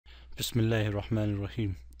Bismillahir Rahmanir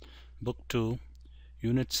Rahim. Book 2,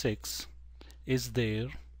 Unit 6. Is there,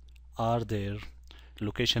 are there,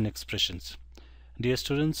 location expressions. Dear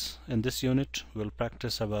students, in this unit we'll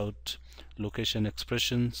practice about location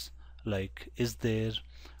expressions like is there,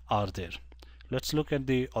 are there. Let's look at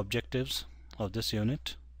the objectives of this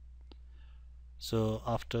unit. So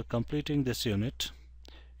after completing this unit,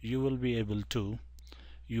 you will be able to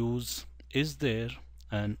use is there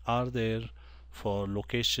and are there for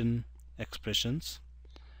location expressions,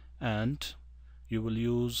 and you will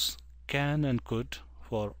use can and could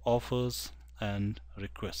for offers and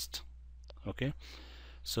request. Okay,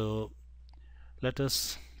 so let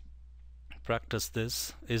us practice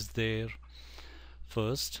this. Is there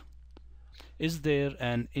first. Is there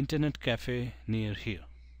an internet cafe near here?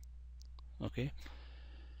 Okay,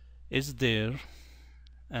 is there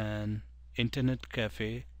an internet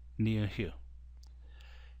cafe near here?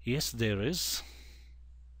 Yes, there is.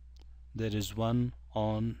 There is one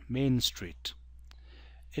on Main Street.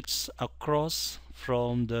 It's across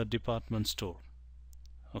from the department store.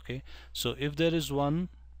 Okay, so if there is one,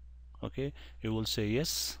 okay, you will say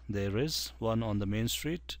yes, there is one on the Main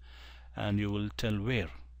Street, and you will tell where.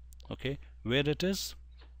 Okay, where it is,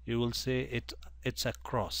 you will say it's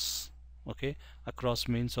across. Okay, across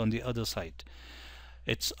means on the other side.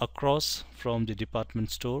 It's across from the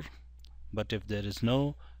department store. But if there is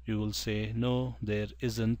no, you will say no, there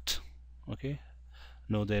isn't. Okay,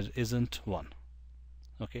 no, there isn't one.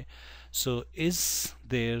 Okay, so is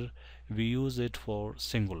there, we use it for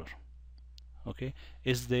singular. Okay,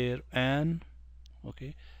 is there an,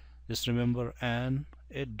 okay, just remember an,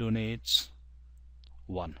 it donates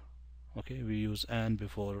one. Okay, we use an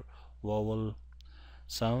before vowel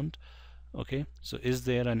sound. Okay, so is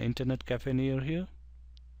there an internet cafe near here?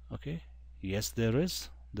 Okay, yes, there is.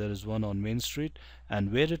 There is one on Main Street,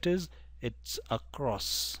 and where it is, it's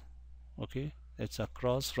across. Okay, it's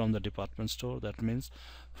across from the department store. That means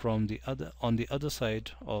from the other, on the other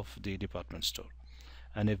side of the department store.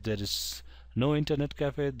 And if there is no internet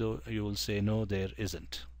cafe, though, you will say no, there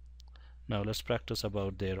isn't. Now let's practice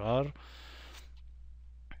about there are.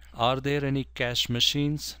 Are there any cash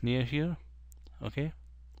machines near here? Okay,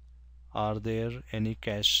 are there any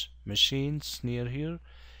cash machines near here?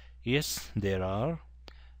 Yes, there are.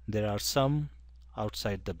 There are some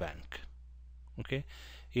outside the bank. Okay,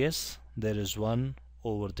 yes, there is one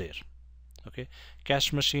over there. Okay,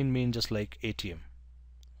 cash machine means just like ATM.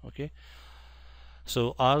 Okay,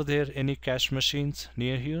 so are there any cash machines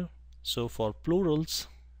near here? So for plurals,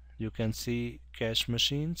 you can see cash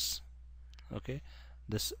machines. Okay,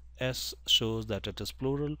 this S shows that it is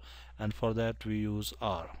plural, and for that we use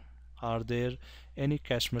are. Are there any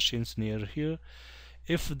cash machines near here?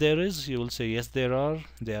 If there is, you will say yes, there are.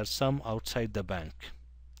 There are some outside the bank.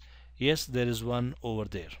 Yes, there is one over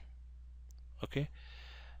there. Okay,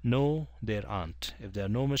 no, there aren't. If there are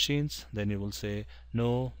no machines, then you will say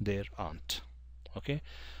no, there aren't. Okay,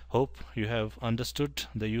 hope you have understood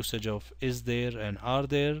the usage of is there and are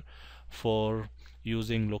there for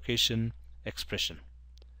using location expression.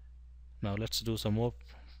 Now let's do some more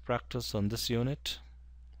practice on this unit.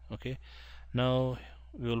 Okay, now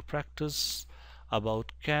we will practice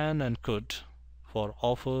about can and could for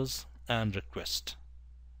offers and request.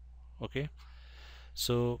 Okay,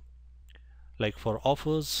 so like for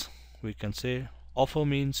offers, we can say offer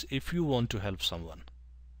means if you want to help someone.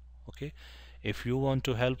 Okay, if you want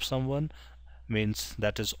to help someone means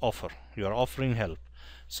that is offer, you are offering help.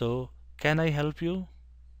 So can I help you?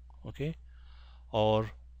 Okay,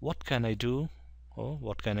 or what can I do, or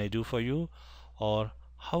what can I do for you, or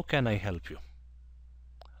how can I help you?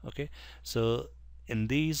 Okay, so in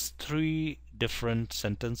these three different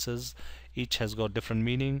sentences, each has got different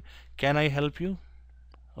meaning. Can I help you?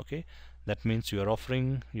 Okay, that means you are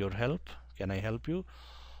offering your help. Can I help you?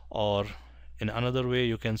 Or in another way,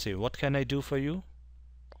 you can say what can I do for you?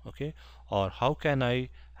 Okay, or how can I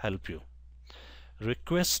help you?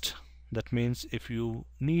 Request, that means if you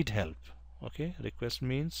need help. Okay, request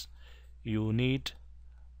means you need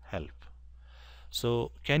help.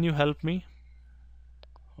 So can you help me?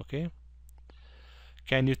 Okay,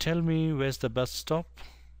 can you tell me where's the bus stop?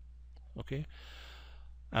 Okay,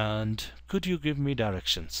 and could you give me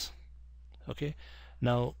directions? Okay,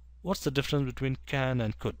 now what's the difference between can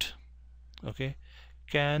and could? Okay,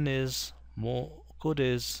 can is more, could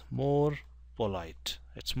is more polite.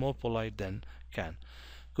 It's more polite than can.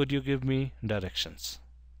 Could you give me directions?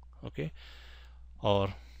 Okay,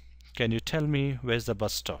 or can you tell me where's the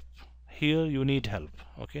bus stop? Here you need help.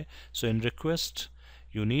 Okay, so in request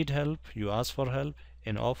you need help, you ask for help.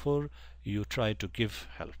 In offer, you try to give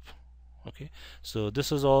help. Okay, so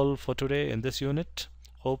this is all for today in this unit.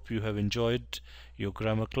 Hope you have enjoyed your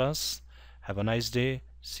grammar class. Have a nice day.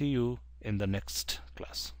 See you in the next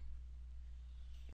class.